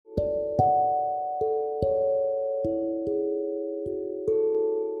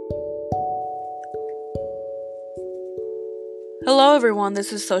Hello, everyone.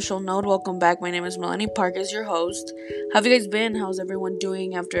 This is Social Node. Welcome back. My name is Melanie Park, as your host. How have you guys been? How's everyone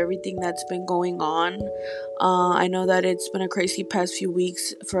doing after everything that's been going on? I know that it's been a crazy past few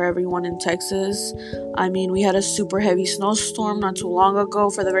weeks for everyone in Texas. I mean, we had a super heavy snowstorm not too long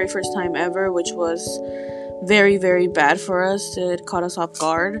ago for the very first time ever, which was very, very bad for us. It caught us off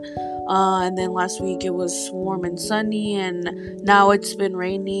guard. And then last week it was warm and sunny, and now it's been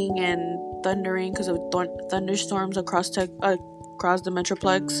raining and thundering because of thunderstorms across the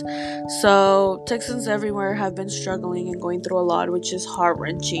metroplex. So Texans everywhere have been struggling and going through a lot, which is heart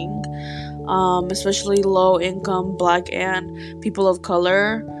wrenching. Especially low income Black and people of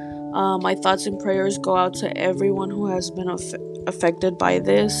color. My thoughts and prayers go out to everyone who has been affected by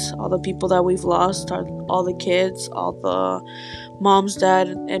this. All the people that we've lost, all the kids, all the moms,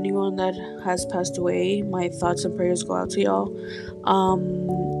 dad, anyone that has passed away. My thoughts and prayers go out to y'all.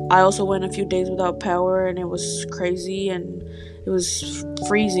 I also went a few days without power, and it was crazy, and it was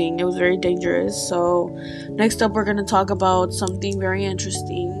freezing. It was very dangerous. So next up, we're going to talk about something very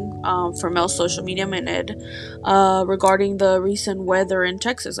interesting from Mel's Social Media Minute regarding the recent weather in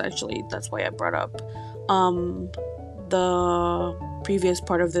Texas. Actually, that's why I brought up the previous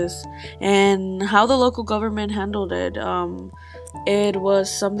part of this and how the local government handled it. It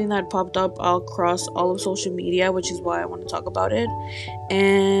was something that popped up across all of social media, which is why I want to talk about it.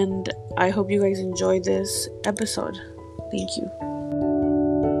 And I hope you guys enjoy this episode. Thank you.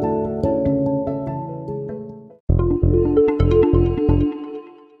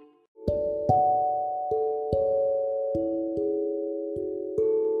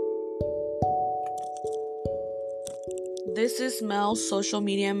 This is Mel's Social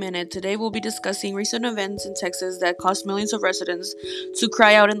Media Minute. Today we'll be discussing recent events in Texas that caused millions of residents to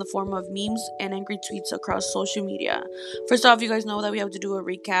cry out in the form of memes and angry tweets across social media. First off, you guys know that we have to do a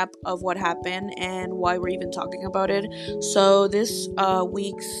recap of what happened and why we're even talking about it. So this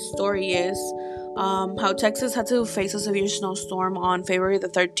week's story is how Texas had to face a severe snowstorm on February the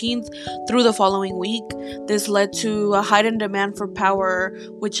 13th through the following week. This led to a heightened demand for power,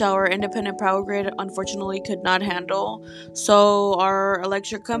 which our independent power grid unfortunately could not handle. So our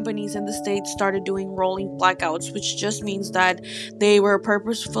electric companies in the state started doing rolling blackouts, which just means that they were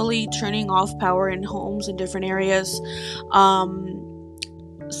purposefully turning off power in homes in different areas.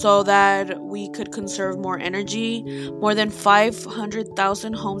 So that we could conserve more energy. More than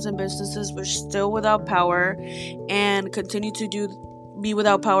 500,000 homes and businesses were still without power and continue to be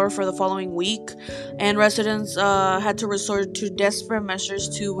without power for the following week, and residents had to resort to desperate measures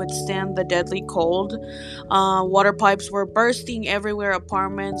to withstand the deadly cold. Water pipes were bursting everywhere: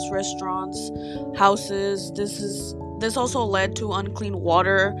 apartments, restaurants, houses. This also led to unclean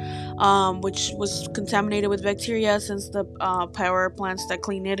water, which was contaminated with bacteria since the power plants that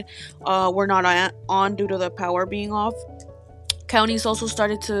clean it were not on due to the power being off. Counties also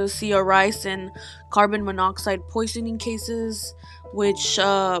started to see a rise in carbon monoxide poisoning cases, which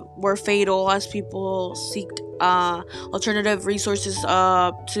were fatal as people seeked alternative resources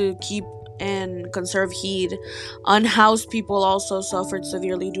to keep and conserve heat. Unhoused people also suffered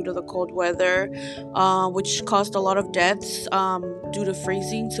severely due to the cold weather, which caused a lot of deaths due to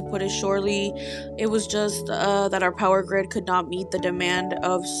freezing. To put it shortly, it was just that our power grid could not meet the demand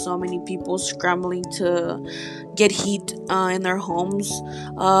of so many people scrambling to get heat in their homes,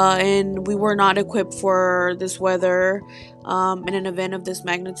 and we were not equipped for this weather. In an event of this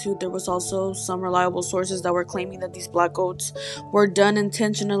magnitude, there was also some reliable sources that were claiming that these blackouts were done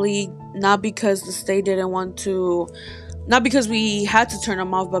intentionally, not because the state didn't want to, not because we had to turn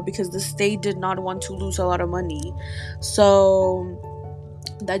them off, but because the state did not want to lose a lot of money. So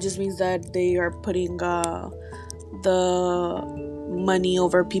that just means that they are putting the money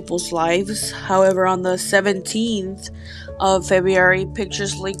over people's lives. However, on the 17th of February,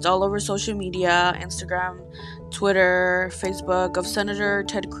 pictures leaked all over social media, Instagram, Twitter, Facebook, of Senator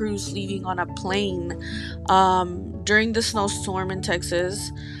Ted Cruz leaving on a plane during the snowstorm in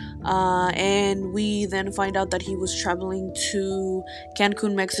Texas. And we then find out that he was traveling to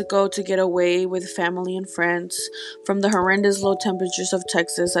Cancun, Mexico to get away with family and friends from the horrendous low temperatures of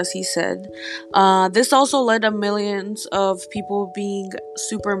Texas, as he said. This also led to millions of people being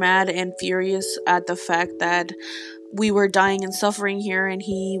super mad and furious at the fact that we were dying and suffering here and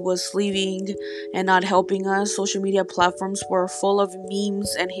he was leaving and not helping us. Social media platforms were full of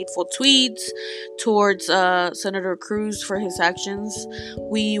memes and hateful tweets towards Senator Cruz for his actions.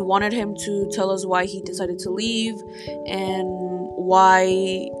 We wanted him to tell us why he decided to leave and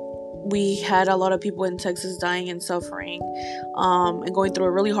why we had a lot of people in Texas dying and suffering and going through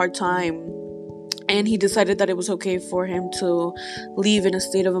a really hard time. And he decided that it was okay for him to leave in a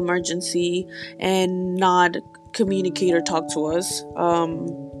state of emergency and not communicate or talk to us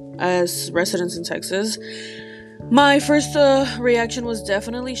as residents in Texas. My first reaction was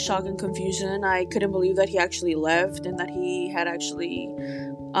definitely shock and confusion. I couldn't believe that he actually left and that he had actually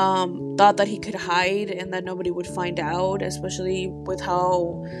thought that he could hide and that nobody would find out, especially with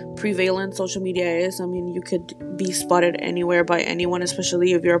how prevalent social media is. I mean, you could be spotted anywhere by anyone,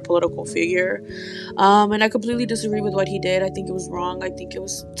 especially if you're a political figure. And I completely disagree with what he did. I think it was wrong. I think it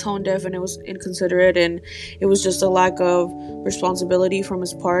was tone deaf and it was inconsiderate, and it was just a lack of responsibility from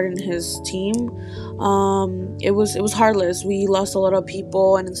his part and his team. It was heartless. We lost a lot of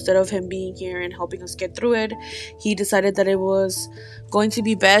people, and instead of him being here and helping us get through it, he decided that it was going to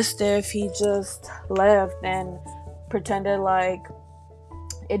be best if he just left and pretended like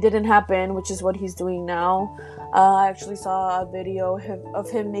it didn't happen, which is what he's doing now. I actually saw a video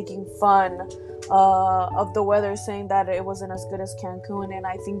of him making fun of the weather, saying that it wasn't as good as Cancun, and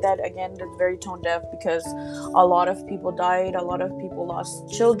I think that again that's very tone deaf because a lot of people died, a lot of people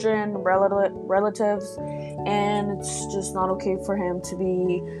lost children, relatives, and it's just not okay for him to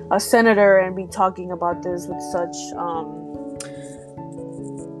be a senator and be talking about this with such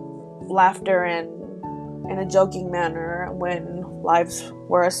laughter and in a joking manner when lives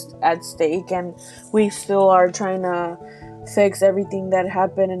were at stake, and we still are trying to fix everything that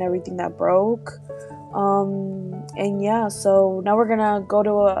happened and everything that broke. And yeah, so now we're gonna go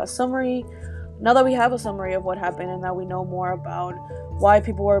to a summary. Now that we have a summary of what happened and that we know more about why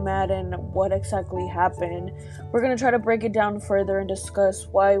people were mad and what exactly happened, we're gonna try to break it down further and discuss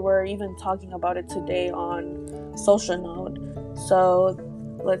why we're even talking about it today on Social Note. So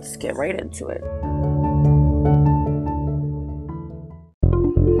let's get right into it.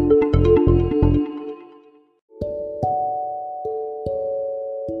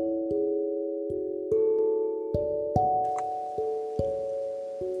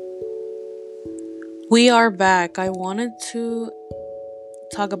 We are back. I wanted to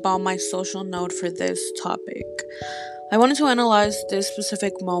talk about my social note for this topic. I wanted to analyze this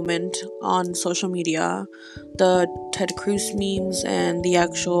specific moment on social media, the Ted Cruz memes, and the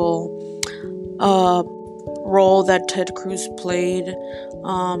actual role that Ted Cruz played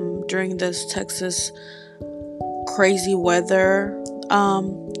during this Texas crazy weather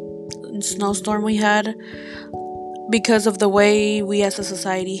snowstorm we had, because of the way we as a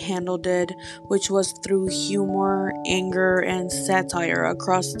society handled it, which was through humor, anger, and satire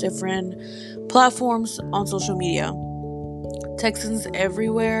across different platforms on social media. Texans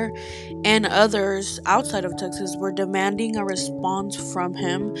everywhere and others outside of Texas were demanding a response from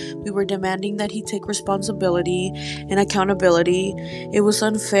him. We were demanding that he take responsibility and accountability. It was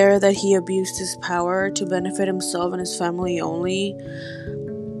unfair that he abused his power to benefit himself and his family only,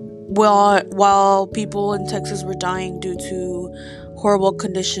 while people in Texas were dying due to horrible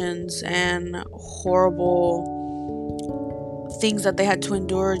conditions and horrible things that they had to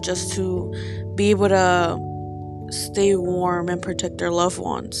endure just to be able to stay warm and protect their loved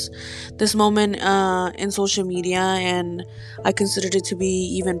ones. This moment in social media, and I considered it to be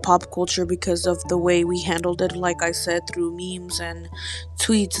even pop culture because of the way we handled it, like I said, through memes and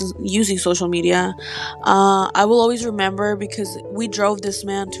tweets using social media. I will always remember because we drove this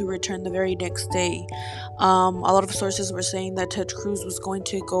man to return the very next day. A lot of sources were saying that Ted Cruz was going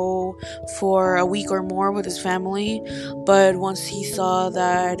to go for a week or more with his family, but once he saw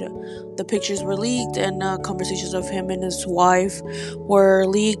that the pictures were leaked and conversations of him and his wife were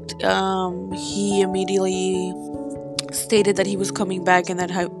leaked, he immediately stated that he was coming back and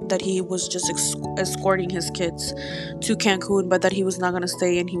that he was just escorting his kids to Cancun, but that he was not going to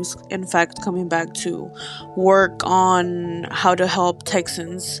stay, and he was in fact coming back to work on how to help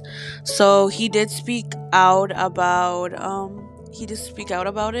Texans. So he did speak out about it,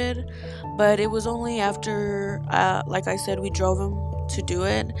 but it was only after, like I said, we drove him to do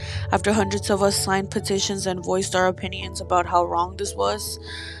it, after hundreds of us signed petitions and voiced our opinions about how wrong this was.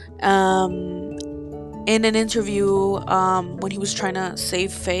 In an interview, when he was trying to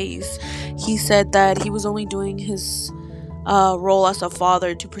save face, he said that he was only doing his role as a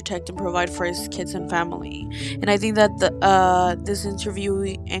father to protect and provide for his kids and family. And I think that this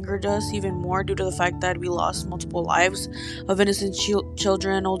interview angered us even more due to the fact that we lost multiple lives of innocent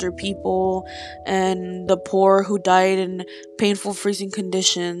children, older people, and the poor who died in painful freezing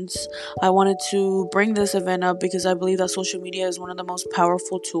conditions. I wanted to bring this event up because I believe that social media is one of the most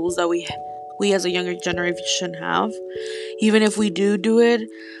powerful tools that we as a younger generation have, even if we do it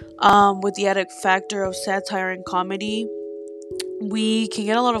with the added factor of satire and comedy. we can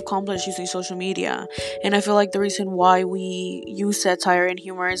get a lot accomplished using social media. And I feel like the reason why we use satire and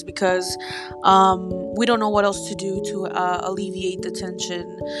humor is because we don't know what else to do to alleviate the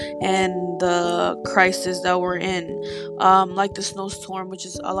tension and the crisis that we're in. Like the snowstorm, which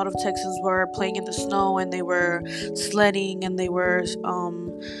is a lot of Texans were playing in the snow and they were sledding and they were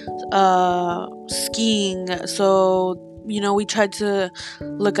skiing. So we tried to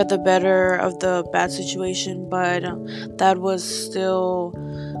look at the better of the bad situation, but that was still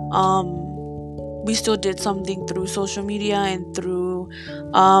we still did something through social media and through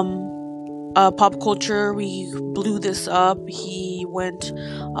pop culture. We blew this up. He went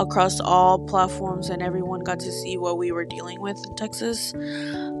across all platforms and everyone got to see what we were dealing with in Texas.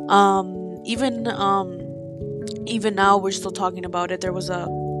 Even now we're still talking about it. There was a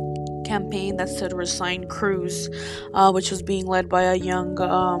campaign that said "Resign Cruz," which was being led by a young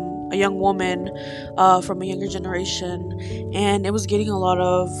woman from a younger generation, and it was getting a lot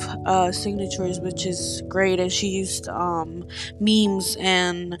of signatures, which is great. And she used memes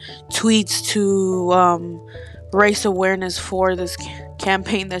and tweets to raise awareness for this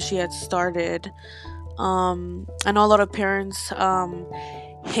campaign that she had started. I know a lot of parents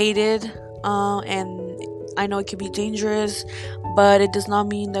hated, and I know it can be dangerous, but it does not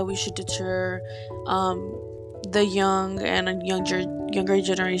mean that we should deter the young and younger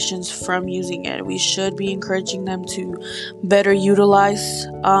generations from using it. We should be encouraging them to better utilize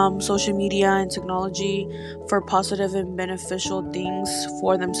social media and technology for positive and beneficial things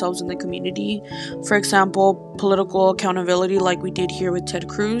for themselves and the community. For example, political accountability, like we did here with Ted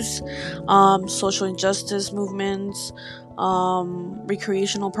Cruz, social injustice movements,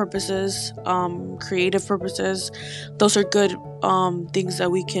 recreational purposes, creative purposes. Those are good things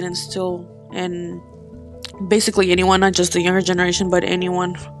that we can instill in basically anyone, not just the younger generation, but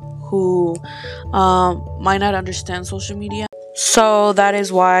anyone who might not understand social media. So that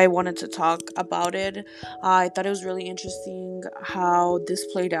is why I wanted to talk about it. I thought it was really interesting how this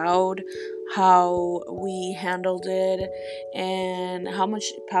played out, how we handled it, and how much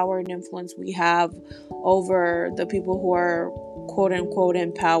power and influence we have over the people who are quote unquote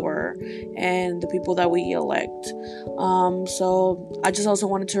in power and the people that we elect. So I just also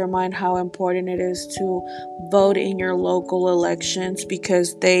wanted to remind how important it is to vote in your local elections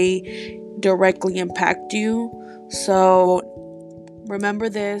because they directly impact you. So remember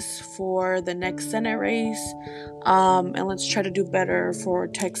this for the next Senate race, and let's try to do better for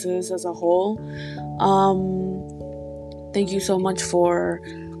Texas as a whole. Thank you so much for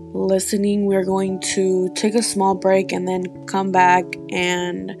listening. We're going to take a small break and then come back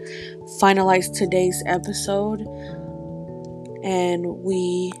and finalize today's episode, and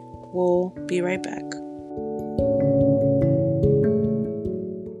we will be right back.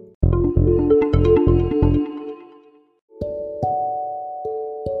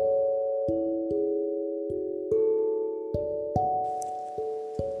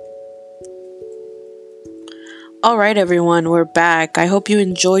 All right, everyone, we're back. I hope you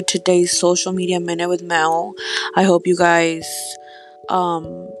enjoyed today's social media minute with Mel. I hope you guys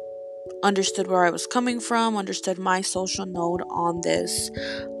um, understood where I was coming from, understood my social note on this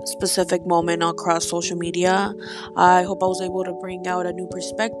specific moment across social media. I hope I was able to bring out a new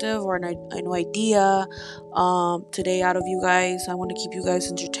perspective or a new idea today out of you guys. I want to keep you guys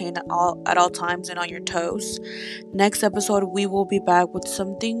entertained at all times and on your toes. Next episode, we will be back with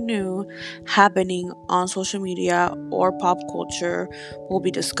something new happening on social media or pop culture. We'll be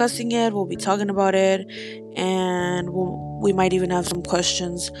discussing it, we'll be talking about it, and we might even have some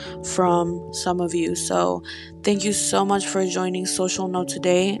questions from some of you. So, thank you so much for joining Social Note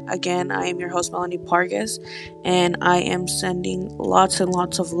today. Again, I am your host, Melanie Pargas, and I am sending lots and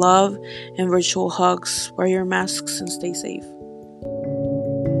lots of love and virtual hugs. Wear your masks and stay safe.